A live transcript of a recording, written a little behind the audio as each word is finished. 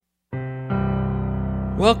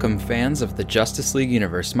Welcome, fans of the Justice League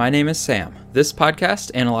universe. My name is Sam. This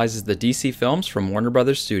podcast analyzes the DC films from Warner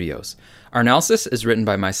Brothers Studios. Our analysis is written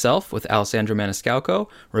by myself with Alessandro Maniscalco,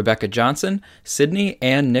 Rebecca Johnson, Sydney,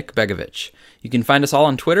 and Nick Begovich. You can find us all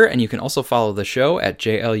on Twitter, and you can also follow the show at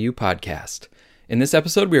JLU Podcast. In this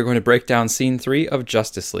episode, we are going to break down Scene 3 of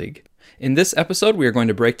Justice League. In this episode, we are going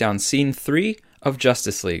to break down Scene 3 of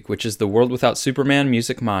Justice League, which is the World Without Superman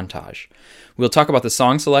music montage. We'll talk about the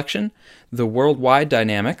song selection, the worldwide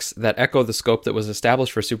dynamics that echo the scope that was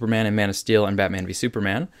established for Superman and Man of Steel and Batman v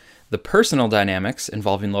Superman, the personal dynamics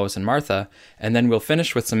involving Lois and Martha, and then we'll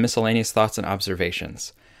finish with some miscellaneous thoughts and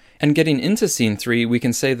observations. And getting into Scene 3, we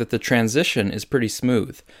can say that the transition is pretty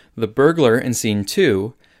smooth. The burglar in Scene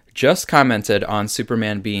 2 just commented on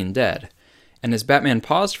Superman being dead, and as Batman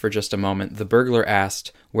paused for just a moment, the burglar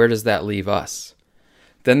asked, "Where does that leave us?"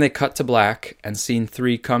 Then they cut to black, and Scene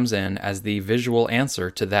 3 comes in as the visual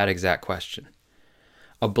answer to that exact question.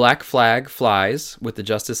 A black flag flies with the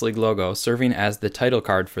Justice League logo serving as the title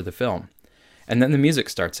card for the film. And then the music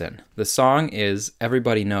starts in. The song is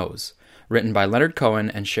Everybody Knows, written by Leonard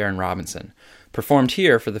Cohen and Sharon Robinson, performed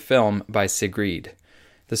here for the film by Sigrid.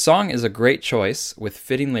 The song is a great choice with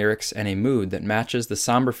fitting lyrics and a mood that matches the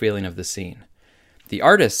somber feeling of the scene. The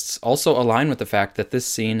artists also align with the fact that this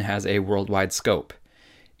scene has a worldwide scope.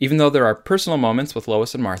 Even though there are personal moments with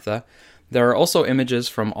Lois and Martha, there are also images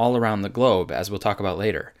from all around the globe, as we'll talk about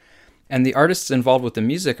later. And the artists involved with the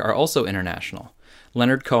music are also international.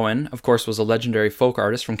 Leonard Cohen, of course, was a legendary folk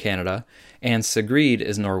artist from Canada, and Sigrid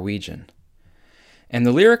is Norwegian. And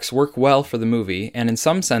the lyrics work well for the movie, and in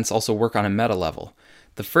some sense also work on a meta level.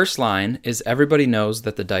 The first line is "Everybody knows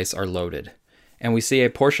that the dice are loaded." And we see a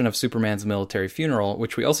portion of Superman's military funeral,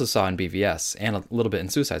 which we also saw in BVS, and a little bit in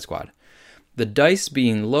Suicide Squad. The dice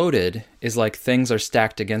being loaded is like things are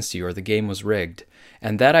stacked against you or the game was rigged.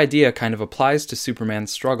 And that idea kind of applies to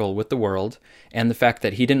Superman's struggle with the world and the fact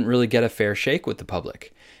that he didn't really get a fair shake with the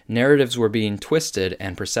public. Narratives were being twisted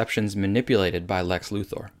and perceptions manipulated by Lex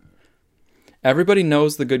Luthor. Everybody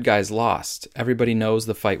knows the good guys lost. Everybody knows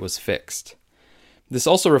the fight was fixed. This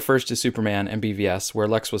also refers to Superman and BVS, where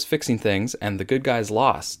Lex was fixing things and the good guys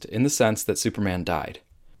lost, in the sense that Superman died.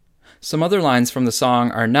 Some other lines from the song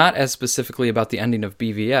are not as specifically about the ending of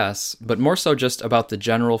BVS, but more so just about the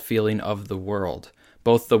general feeling of the world,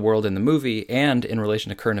 both the world in the movie and in relation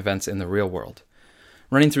to current events in the real world.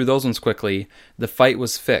 Running through those ones quickly, the fight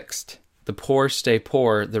was fixed. The poor stay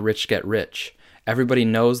poor, the rich get rich. Everybody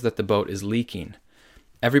knows that the boat is leaking.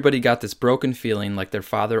 Everybody got this broken feeling like their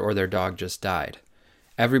father or their dog just died.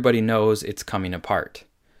 Everybody knows it's coming apart.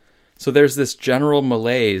 So there's this general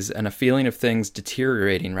malaise and a feeling of things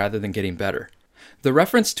deteriorating rather than getting better. The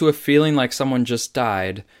reference to a feeling like someone just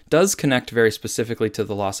died does connect very specifically to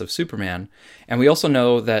the loss of Superman, and we also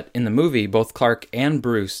know that in the movie, both Clark and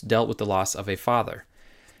Bruce dealt with the loss of a father.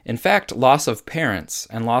 In fact, loss of parents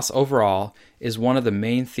and loss overall is one of the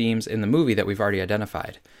main themes in the movie that we've already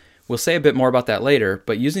identified. We'll say a bit more about that later,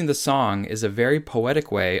 but using the song is a very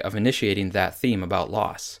poetic way of initiating that theme about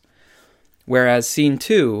loss. Whereas Scene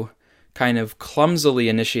 2 kind of clumsily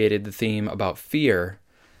initiated the theme about fear,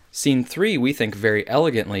 Scene 3, we think, very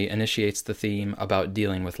elegantly initiates the theme about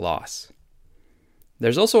dealing with loss.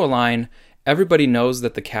 There's also a line, "Everybody knows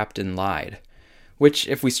that the captain lied," which,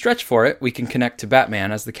 if we stretch for it, we can connect to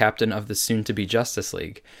Batman as the captain of the soon-to-be Justice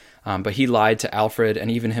League. But he lied to Alfred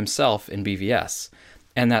and even himself in BVS,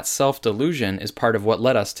 and that self-delusion is part of what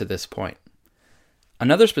led us to this point.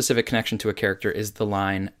 Another specific connection to a character is the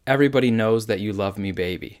line, "Everybody knows that you love me,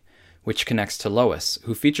 baby," which connects to Lois,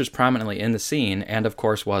 who features prominently in the scene and, of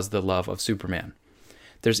course, was the love of Superman.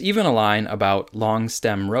 There's even a line about long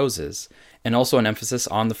stem roses, and also an emphasis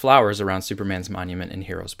on the flowers around Superman's monument in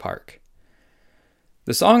Heroes Park.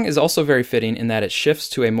 The song is also very fitting in that it shifts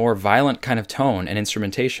to a more violent kind of tone and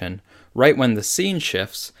instrumentation right when the scene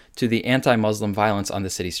shifts to the anti-Muslim violence on the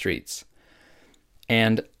city streets.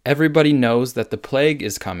 And "Everybody knows that the plague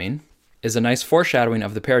is coming" is a nice foreshadowing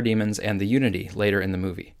of the parademons and the Unity later in the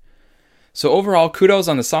movie. So overall, kudos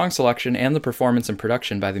on the song selection and the performance and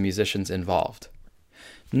production by the musicians involved.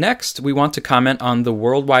 Next, we want to comment on the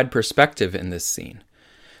worldwide perspective in this scene.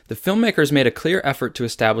 The filmmakers made a clear effort to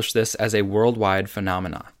establish this as a worldwide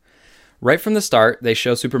phenomena. Right from the start, they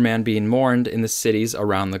show Superman being mourned in the cities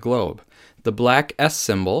around the globe. The black S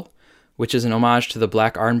symbol, which is an homage to the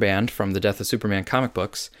black armband from the Death of Superman comic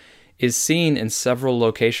books, is seen in several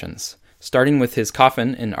locations, starting with his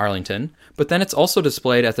coffin in Arlington, but then it's also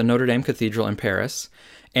displayed at the Notre Dame Cathedral in Paris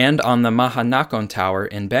and on the Mahanakhon Tower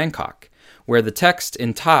in Bangkok, where the text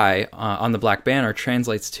in Thai on the black banner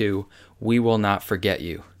translates to, "We will not forget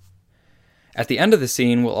you." At the end of the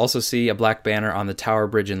scene, we'll also see a black banner on the Tower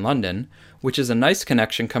Bridge in London, which is a nice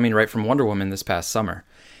connection coming right from Wonder Woman this past summer.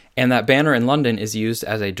 And that banner in London is used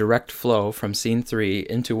as a direct flow from Scene 3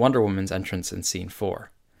 into Wonder Woman's entrance in Scene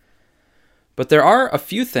 4. But there are a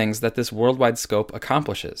few things that this worldwide scope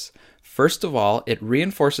accomplishes. First of all, it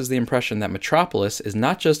reinforces the impression that Metropolis is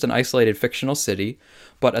not just an isolated fictional city,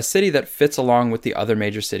 but a city that fits along with the other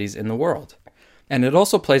major cities in the world. And it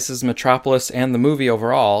also places Metropolis and the movie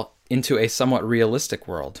overall into a somewhat realistic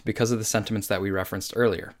world because of the sentiments that we referenced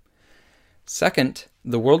earlier. Second,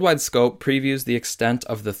 the worldwide scope previews the extent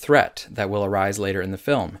of the threat that will arise later in the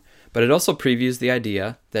film, but it also previews the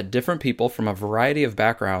idea that different people from a variety of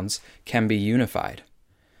backgrounds can be unified.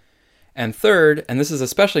 And third, and this is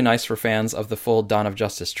especially nice for fans of the full Dawn of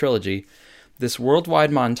Justice trilogy, this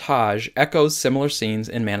worldwide montage echoes similar scenes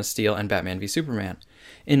in Man of Steel and Batman v Superman.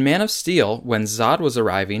 In Man of Steel, when Zod was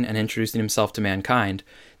arriving and introducing himself to mankind,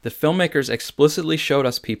 the filmmakers explicitly showed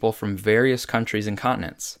us people from various countries and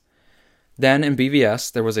continents. Then in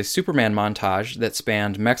BVS, there was a Superman montage that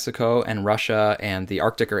spanned Mexico and Russia and the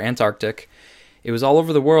Arctic or Antarctic. It was all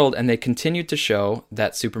over the world, and they continued to show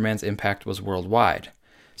that Superman's impact was worldwide.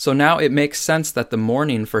 So now it makes sense that the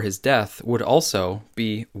mourning for his death would also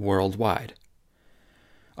be worldwide.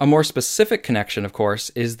 A more specific connection, of course,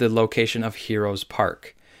 is the location of Heroes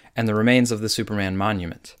Park and the remains of the Superman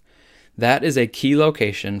monument. That is a key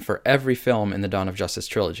location for every film in the Dawn of Justice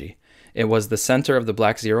trilogy. It was the center of the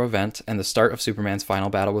Black Zero event and the start of Superman's final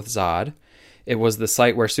battle with Zod. It was the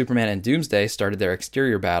site where Superman and Doomsday started their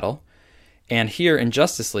exterior battle. And here in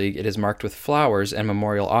Justice League, it is marked with flowers and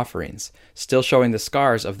memorial offerings, still showing the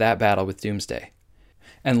scars of that battle with Doomsday.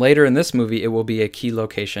 And later in this movie, it will be a key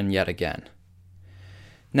location yet again.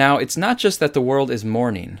 Now, it's not just that the world is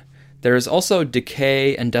mourning. There is also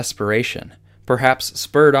decay and desperation, perhaps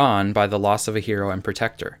spurred on by the loss of a hero and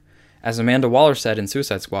protector. As Amanda Waller said in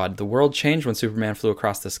Suicide Squad, the world changed when Superman flew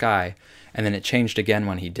across the sky, and then it changed again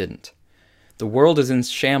when he didn't. The world is in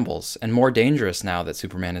shambles, and more dangerous now that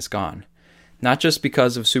Superman is gone. Not just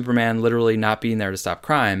because of Superman literally not being there to stop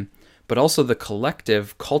crime, but also the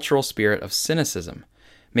collective cultural spirit of cynicism.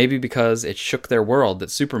 Maybe because it shook their world that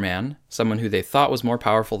Superman, someone who they thought was more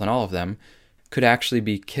powerful than all of them, could actually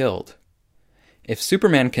be killed. If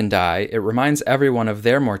Superman can die, it reminds everyone of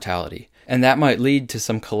their mortality, and that might lead to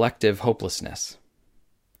some collective hopelessness.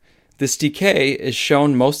 This decay is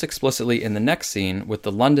shown most explicitly in the next scene with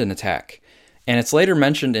the London attack, and it's later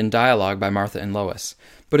mentioned in dialogue by Martha and Lois,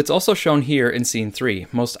 but it's also shown here in Scene 3,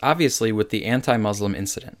 most obviously with the anti-Muslim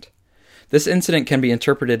incident. This incident can be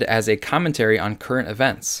interpreted as a commentary on current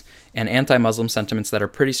events and anti-Muslim sentiments that are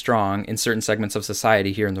pretty strong in certain segments of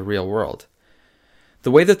society here in the real world.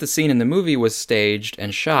 The way that the scene in the movie was staged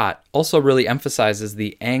and shot also really emphasizes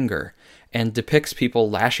the anger and depicts people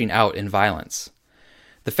lashing out in violence.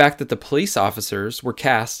 The fact that the police officers were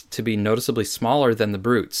cast to be noticeably smaller than the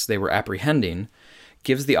brutes they were apprehending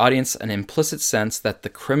gives the audience an implicit sense that the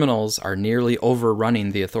criminals are nearly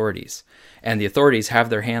overrunning the authorities, and the authorities have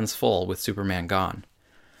their hands full with Superman gone.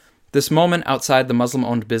 This moment outside the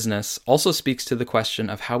Muslim-owned business also speaks to the question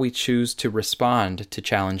of how we choose to respond to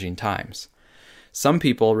challenging times. Some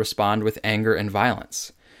people respond with anger and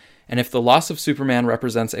violence, and if the loss of Superman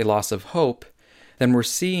represents a loss of hope, then we're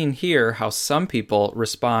seeing here how some people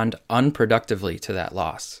respond unproductively to that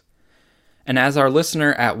loss. And as our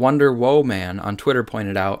listener at Wonder Woe Man on Twitter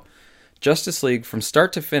pointed out, Justice League from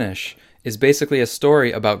start to finish is basically a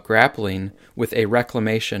story about grappling with a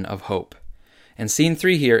reclamation of hope. And Scene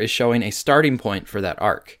 3 here is showing a starting point for that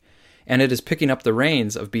arc, and it is picking up the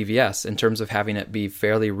reins of BVS in terms of having it be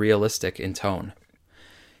fairly realistic in tone.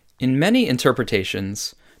 In many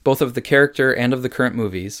interpretations, both of the character and of the current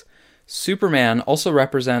movies, Superman also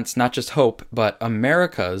represents not just hope, but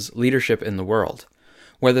America's leadership in the world.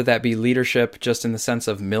 Whether that be leadership just in the sense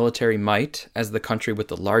of military might as the country with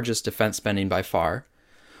the largest defense spending by far,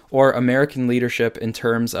 or American leadership in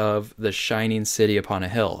terms of the shining city upon a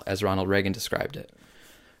hill, as Ronald Reagan described it.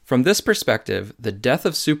 From this perspective, the death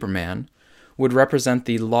of Superman would represent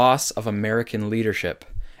the loss of American leadership,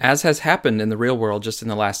 as has happened in the real world just in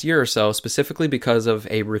the last year or so, specifically because of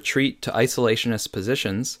a retreat to isolationist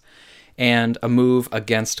positions and a move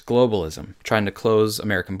against globalism, trying to close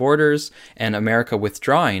American borders, and America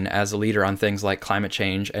withdrawing as a leader on things like climate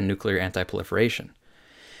change and nuclear anti-proliferation.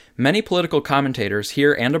 Many political commentators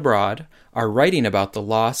here and abroad are writing about the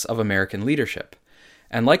loss of American leadership,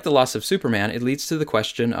 and like the loss of Superman, it leads to the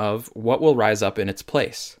question of what will rise up in its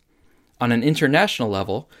place. On an international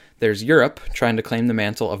level, there's Europe trying to claim the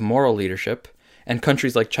mantle of moral leadership, and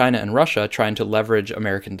countries like China and Russia trying to leverage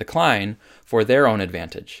American decline for their own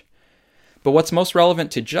advantage. But what's most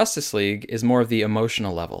relevant to Justice League is more of the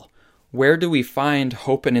emotional level. Where do we find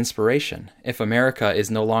hope and inspiration if America is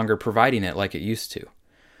no longer providing it like it used to?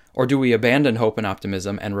 Or do we abandon hope and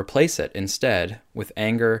optimism and replace it instead with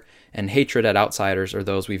anger and hatred at outsiders or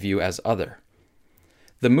those we view as other?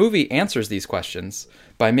 The movie answers these questions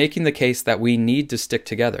by making the case that we need to stick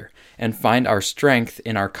together and find our strength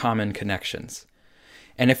in our common connections.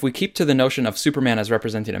 And if we keep to the notion of Superman as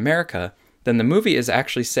representing America, then the movie is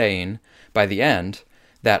actually saying, by the end,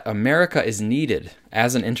 that America is needed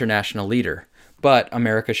as an international leader, but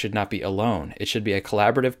America should not be alone. It should be a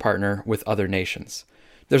collaborative partner with other nations.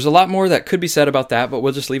 There's a lot more that could be said about that, but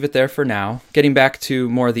we'll just leave it there for now. Getting back to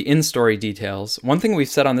more of the in-story details, one thing we've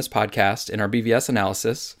said on this podcast in our BVS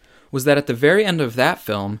analysis was that at the very end of that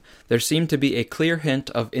film, there seemed to be a clear hint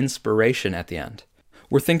of inspiration at the end.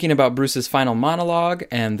 We're thinking about Bruce's final monologue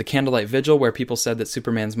and the candlelight vigil where people said that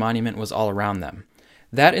Superman's monument was all around them.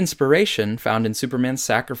 That inspiration found in Superman's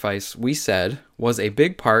sacrifice, we said, was a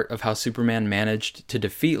big part of how Superman managed to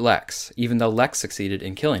defeat Lex, even though Lex succeeded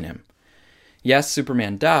in killing him. Yes,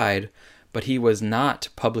 Superman died, but he was not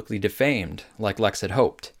publicly defamed like Lex had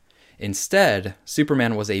hoped. Instead,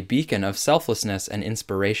 Superman was a beacon of selflessness and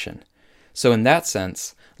inspiration. So in that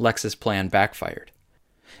sense, Lex's plan backfired.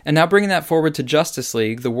 And now bringing that forward to Justice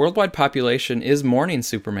League, the worldwide population is mourning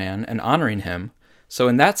Superman and honoring him. So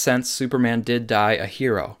in that sense, Superman did die a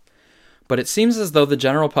hero. But it seems as though the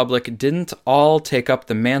general public didn't all take up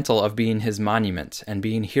the mantle of being his monument and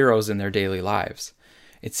being heroes in their daily lives.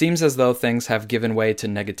 It seems as though things have given way to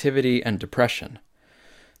negativity and depression.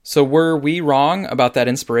 So were we wrong about that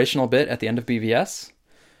inspirational bit at the end of BVS?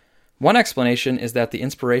 One explanation is that the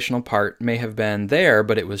inspirational part may have been there,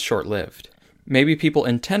 but it was short-lived. Maybe people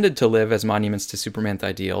intended to live as monuments to Superman's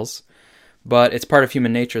ideals, but it's part of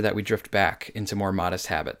human nature that we drift back into more modest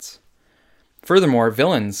habits. Furthermore,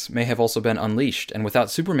 villains may have also been unleashed, and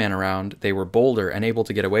without Superman around, they were bolder and able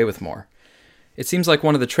to get away with more. It seems like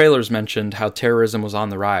one of the trailers mentioned how terrorism was on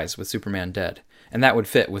the rise with Superman dead, and that would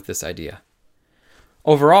fit with this idea.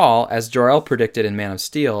 Overall, as Jor-El predicted in Man of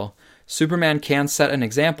Steel, Superman can set an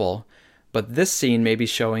example, but this scene may be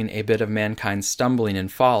showing a bit of mankind stumbling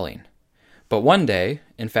and falling. But one day,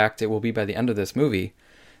 in fact it will be by the end of this movie,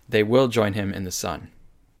 they will join him in the sun.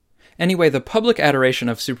 Anyway, the public adoration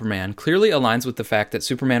of Superman clearly aligns with the fact that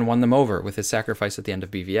Superman won them over with his sacrifice at the end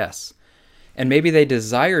of BVS. And maybe they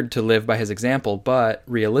desired to live by his example, but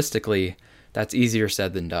realistically, that's easier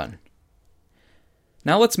said than done.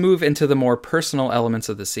 Now let's move into the more personal elements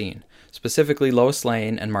of the scene, specifically Lois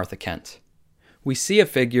Lane and Martha Kent. We see a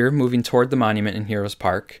figure moving toward the monument in Heroes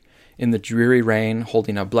Park, in the dreary rain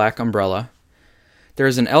holding a black umbrella. There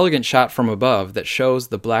is an elegant shot from above that shows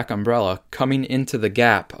the black umbrella coming into the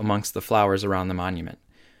gap amongst the flowers around the monument.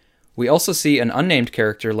 We also see an unnamed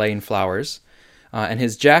character laying flowers, and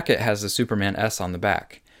his jacket has the Superman S on the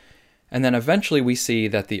back. And then eventually we see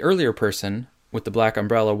that the earlier person with the black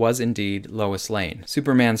umbrella was indeed Lois Lane,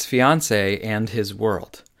 Superman's fiancée and his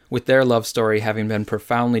world, with their love story having been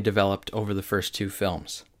profoundly developed over the first two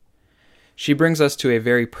films. She brings us to a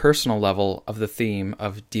very personal level of the theme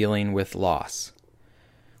of dealing with loss.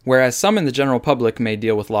 Whereas some in the general public may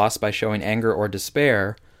deal with loss by showing anger or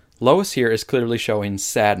despair, Lois here is clearly showing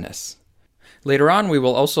sadness. Later on, we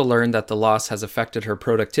will also learn that the loss has affected her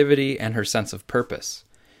productivity and her sense of purpose.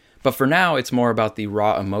 But for now, it's more about the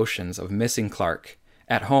raw emotions of missing Clark,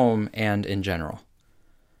 at home and in general.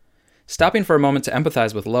 Stopping for a moment to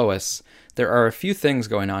empathize with Lois, there are a few things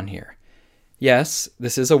going on here. Yes,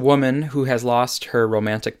 this is a woman who has lost her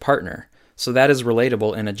romantic partner, so that is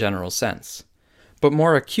relatable in a general sense. But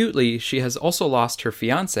more acutely, she has also lost her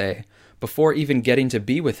fiancé before even getting to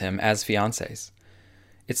be with him as fiancés.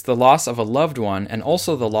 It's the loss of a loved one and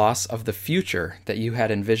also the loss of the future that you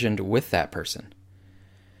had envisioned with that person.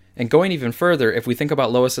 And going even further, if we think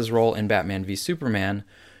about Lois's role in Batman v Superman,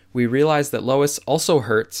 we realize that Lois also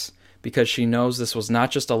hurts because she knows this was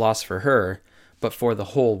not just a loss for her, but for the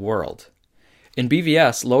whole world. In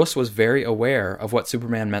BVS, Lois was very aware of what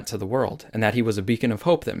Superman meant to the world, and that he was a beacon of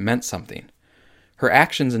hope that meant something. Her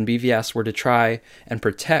actions in BVS were to try and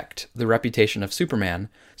protect the reputation of Superman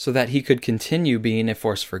so that he could continue being a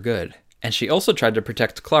force for good. And she also tried to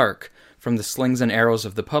protect Clark from the slings and arrows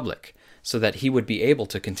of the public so that he would be able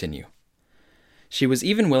to continue. She was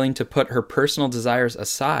even willing to put her personal desires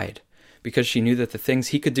aside because she knew that the things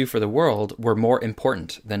he could do for the world were more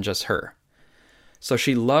important than just her. So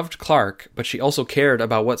she loved Clark, but she also cared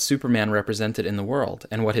about what Superman represented in the world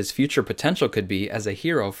and what his future potential could be as a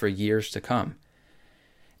hero for years to come.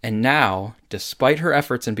 And now, despite her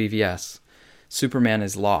efforts in BVS, Superman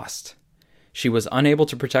is lost. She was unable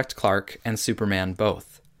to protect Clark and Superman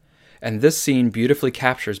both. and this scene beautifully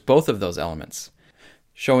captures both of those elements,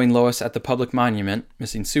 showing Lois at the public monument,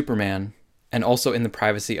 missing Superman, and also in the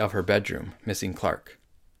privacy of her bedroom, missing Clark.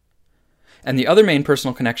 And the other main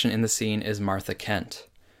personal connection in the scene is Martha Kent.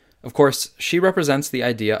 Of course, she represents the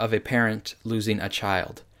idea of a parent losing a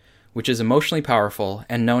child, which is emotionally powerful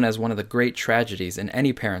and known as one of the great tragedies in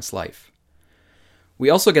any parent's life. We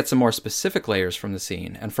also get some more specific layers from the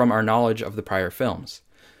scene and from our knowledge of the prior films.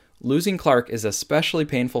 Losing Clark is especially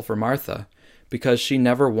painful for Martha because she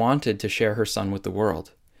never wanted to share her son with the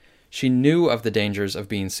world. She knew of the dangers of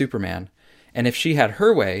being Superman, and if she had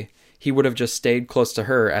her way, he would have just stayed close to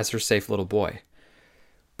her as her safe little boy.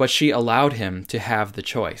 But she allowed him to have the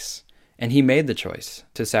choice, and he made the choice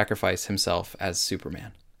to sacrifice himself as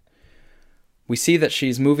Superman. We see that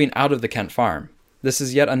she's moving out of the Kent farm. This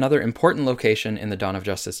is yet another important location in the Dawn of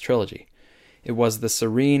Justice trilogy. It was the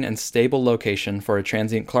serene and stable location for a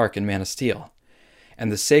transient Clark in Man of Steel,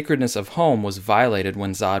 and the sacredness of home was violated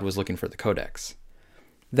when Zod was looking for the Codex.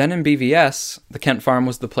 Then in BVS, the Kent farm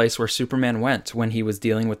was the place where Superman went when he was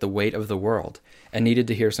dealing with the weight of the world and needed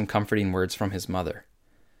to hear some comforting words from his mother.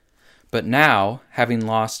 But now, having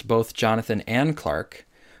lost both Jonathan and Clark,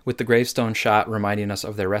 with the gravestone shot reminding us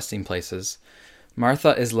of their resting places,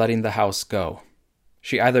 Martha is letting the house go.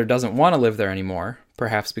 She either doesn't want to live there anymore,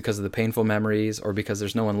 perhaps because of the painful memories or because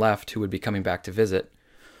there's no one left who would be coming back to visit,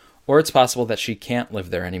 or it's possible that she can't live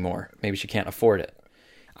there anymore. Maybe she can't afford it.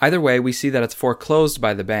 Either way, we see that it's foreclosed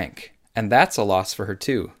by the bank, and that's a loss for her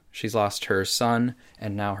too. She's lost her son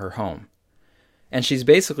and now her home. And she's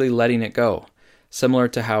basically letting it go, similar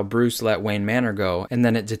to how Bruce let Wayne Manor go, and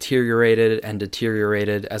then it deteriorated and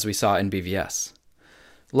deteriorated as we saw in BVS.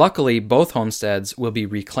 Luckily, both homesteads will be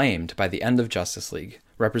reclaimed by the end of Justice League,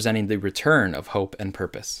 representing the return of hope and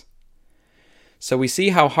purpose. So we see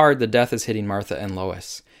how hard the death is hitting Martha and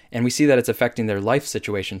Lois, and we see that it's affecting their life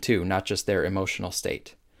situation too, not just their emotional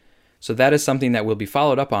state. So that is something that will be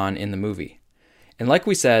followed up on in the movie. And like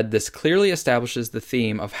we said, this clearly establishes the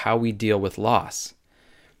theme of how we deal with loss.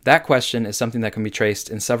 That question is something that can be traced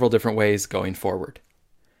in several different ways going forward.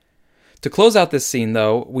 To close out this scene,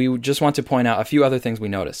 though, we just want to point out a few other things we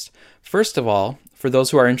noticed. First of all, for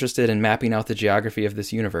those who are interested in mapping out the geography of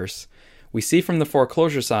this universe, we see from the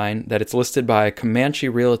foreclosure sign that it's listed by Comanche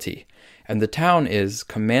Realty, and the town is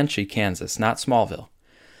Comanche, Kansas, not Smallville.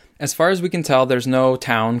 As far as we can tell, there's no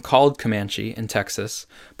town called Comanche in Texas,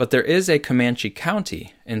 but there is a Comanche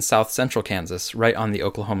County in south-central Kansas, right on the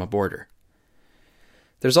Oklahoma border.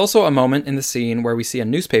 There's also a moment in the scene where we see a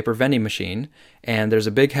newspaper vending machine, and there's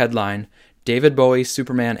a big headline, David Bowie,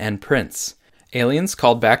 Superman, and Prince. Aliens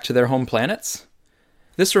called back to their home planets?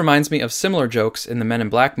 This reminds me of similar jokes in the Men in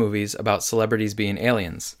Black movies about celebrities being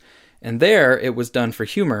aliens. And there, it was done for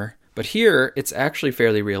humor, but here, it's actually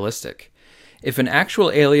fairly realistic. If an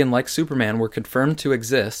actual alien like Superman were confirmed to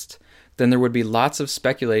exist, then there would be lots of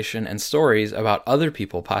speculation and stories about other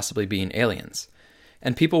people possibly being aliens.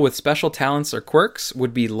 And people with special talents or quirks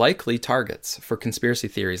would be likely targets for conspiracy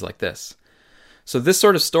theories like this. So this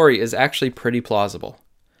sort of story is actually pretty plausible.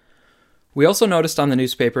 We also noticed on the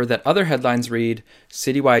newspaper that other headlines read,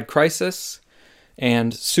 Citywide Crisis,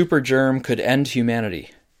 and Super Germ Could End Humanity.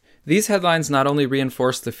 These headlines not only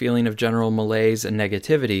reinforce the feeling of general malaise and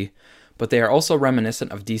negativity, but they are also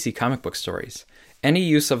reminiscent of DC comic book stories. Any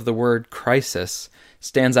use of the word crisis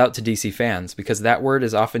stands out to DC fans because that word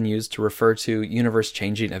is often used to refer to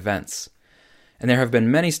universe-changing events. And there have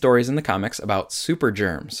been many stories in the comics about super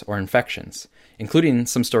germs or infections, including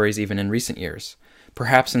some stories even in recent years,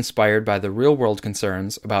 perhaps inspired by the real-world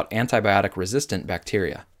concerns about antibiotic-resistant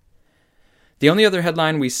bacteria. The only other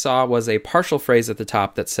headline we saw was a partial phrase at the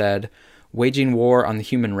top that said, "Waging war on the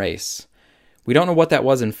human race." We don't know what that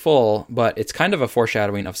was in full, but it's kind of a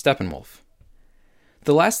foreshadowing of Steppenwolf.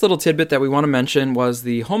 The last little tidbit that we want to mention was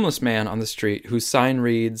the homeless man on the street whose sign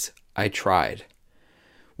reads, "I tried."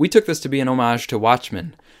 We took this to be an homage to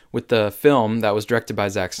Watchmen, with the film that was directed by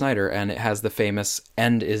Zack Snyder, and it has the famous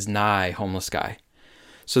 "End is nigh" homeless guy.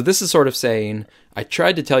 So this is sort of saying, I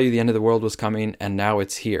tried to tell you the end of the world was coming, and now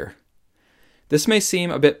it's here. This may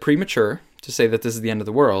seem a bit premature to say that this is the end of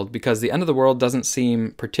the world, because the end of the world doesn't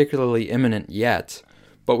seem particularly imminent yet.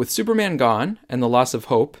 But with Superman gone and the loss of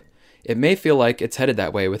hope, it may feel like it's headed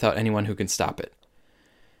that way without anyone who can stop it.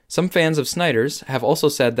 Some fans of Snyder's have also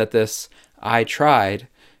said that this "I tried"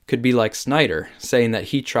 could be like Snyder, saying that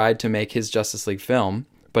he tried to make his Justice League film,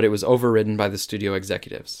 but it was overridden by the studio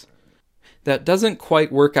executives. That doesn't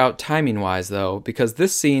quite work out timing-wise, though, because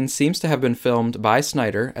this scene seems to have been filmed by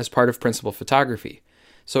Snyder as part of principal photography,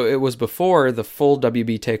 so it was before the full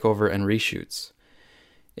WB takeover and reshoots.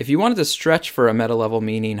 If you wanted to stretch for a meta-level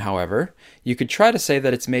meaning, however, you could try to say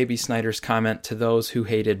that it's maybe Snyder's comment to those who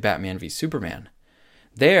hated Batman v Superman.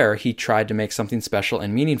 There, he tried to make something special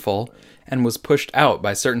and meaningful, and was pushed out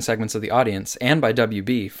by certain segments of the audience and by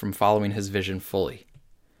WB from following his vision fully.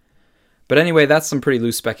 But anyway, that's some pretty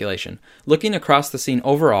loose speculation. Looking across the scene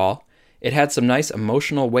overall, it had some nice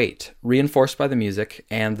emotional weight, reinforced by the music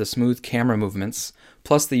and the smooth camera movements,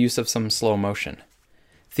 plus the use of some slow motion.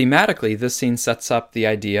 Thematically, this scene sets up the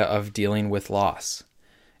idea of dealing with loss.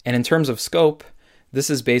 And in terms of scope, this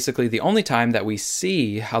is basically the only time that we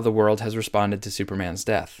see how the world has responded to Superman's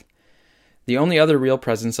death. The only other real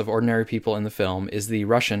presence of ordinary people in the film is the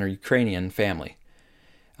Russian or Ukrainian family.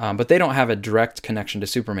 But they don't have a direct connection to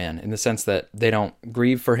Superman in the sense that they don't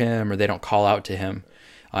grieve for him or they don't call out to him.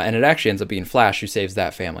 And it actually ends up being Flash who saves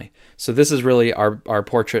that family. So this is really our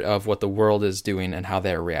portrait of what the world is doing and how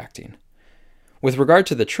they're reacting. With regard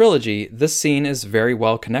to the trilogy, this scene is very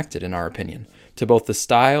well connected, in our opinion, to both the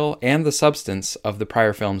style and the substance of the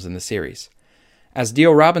prior films in the series. As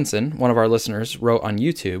Dio Robinson, one of our listeners, wrote on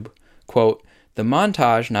YouTube, quote, "The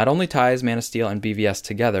montage not only ties Man of Steel and BVS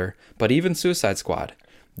together, but even Suicide Squad.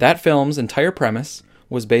 That film's entire premise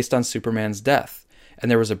was based on Superman's death, and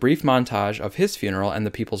there was a brief montage of his funeral and the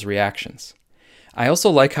people's reactions. I also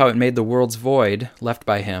like how it made the world's void, left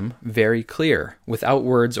by him, very clear, without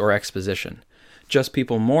words or exposition. Just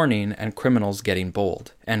people mourning and criminals getting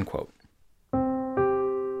bold." End quote.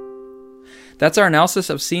 That's our analysis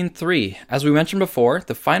of Scene 3. As we mentioned before,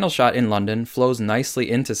 the final shot in London flows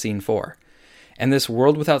nicely into Scene 4. And this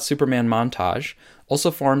World Without Superman montage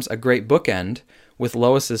also forms a great bookend with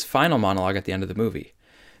Lois's final monologue at the end of the movie.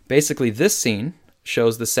 Basically, this scene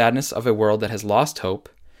shows the sadness of a world that has lost hope,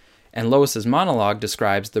 and Lois's monologue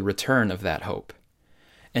describes the return of that hope.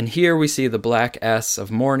 And here we see the black S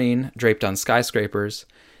of mourning draped on skyscrapers.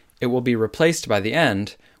 It will be replaced by the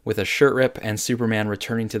end with a shirt rip and Superman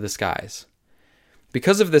returning to the skies.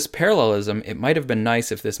 Because of this parallelism, it might have been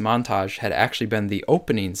nice if this montage had actually been the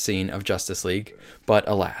opening scene of Justice League, but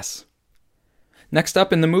alas. Next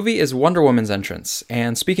up in the movie is Wonder Woman's entrance,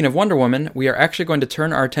 and speaking of Wonder Woman, we are actually going to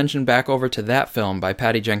turn our attention back over to that film by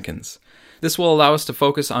Patty Jenkins. This will allow us to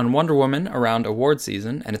focus on Wonder Woman around award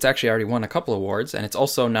season, and it's actually already won a couple awards, and it's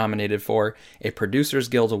also nominated for a Producers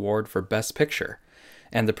Guild Award for Best Picture.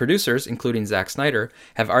 And the producers, including Zack Snyder,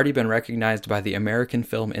 have already been recognized by the American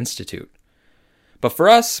Film Institute. But for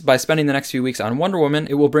us, by spending the next few weeks on Wonder Woman,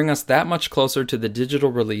 it will bring us that much closer to the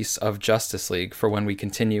digital release of Justice League for when we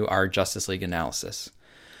continue our Justice League analysis.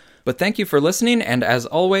 But thank you for listening, and as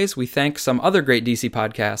always, we thank some other great DC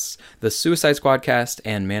podcasts, the Suicide Squad cast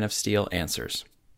and Man of Steel Answers.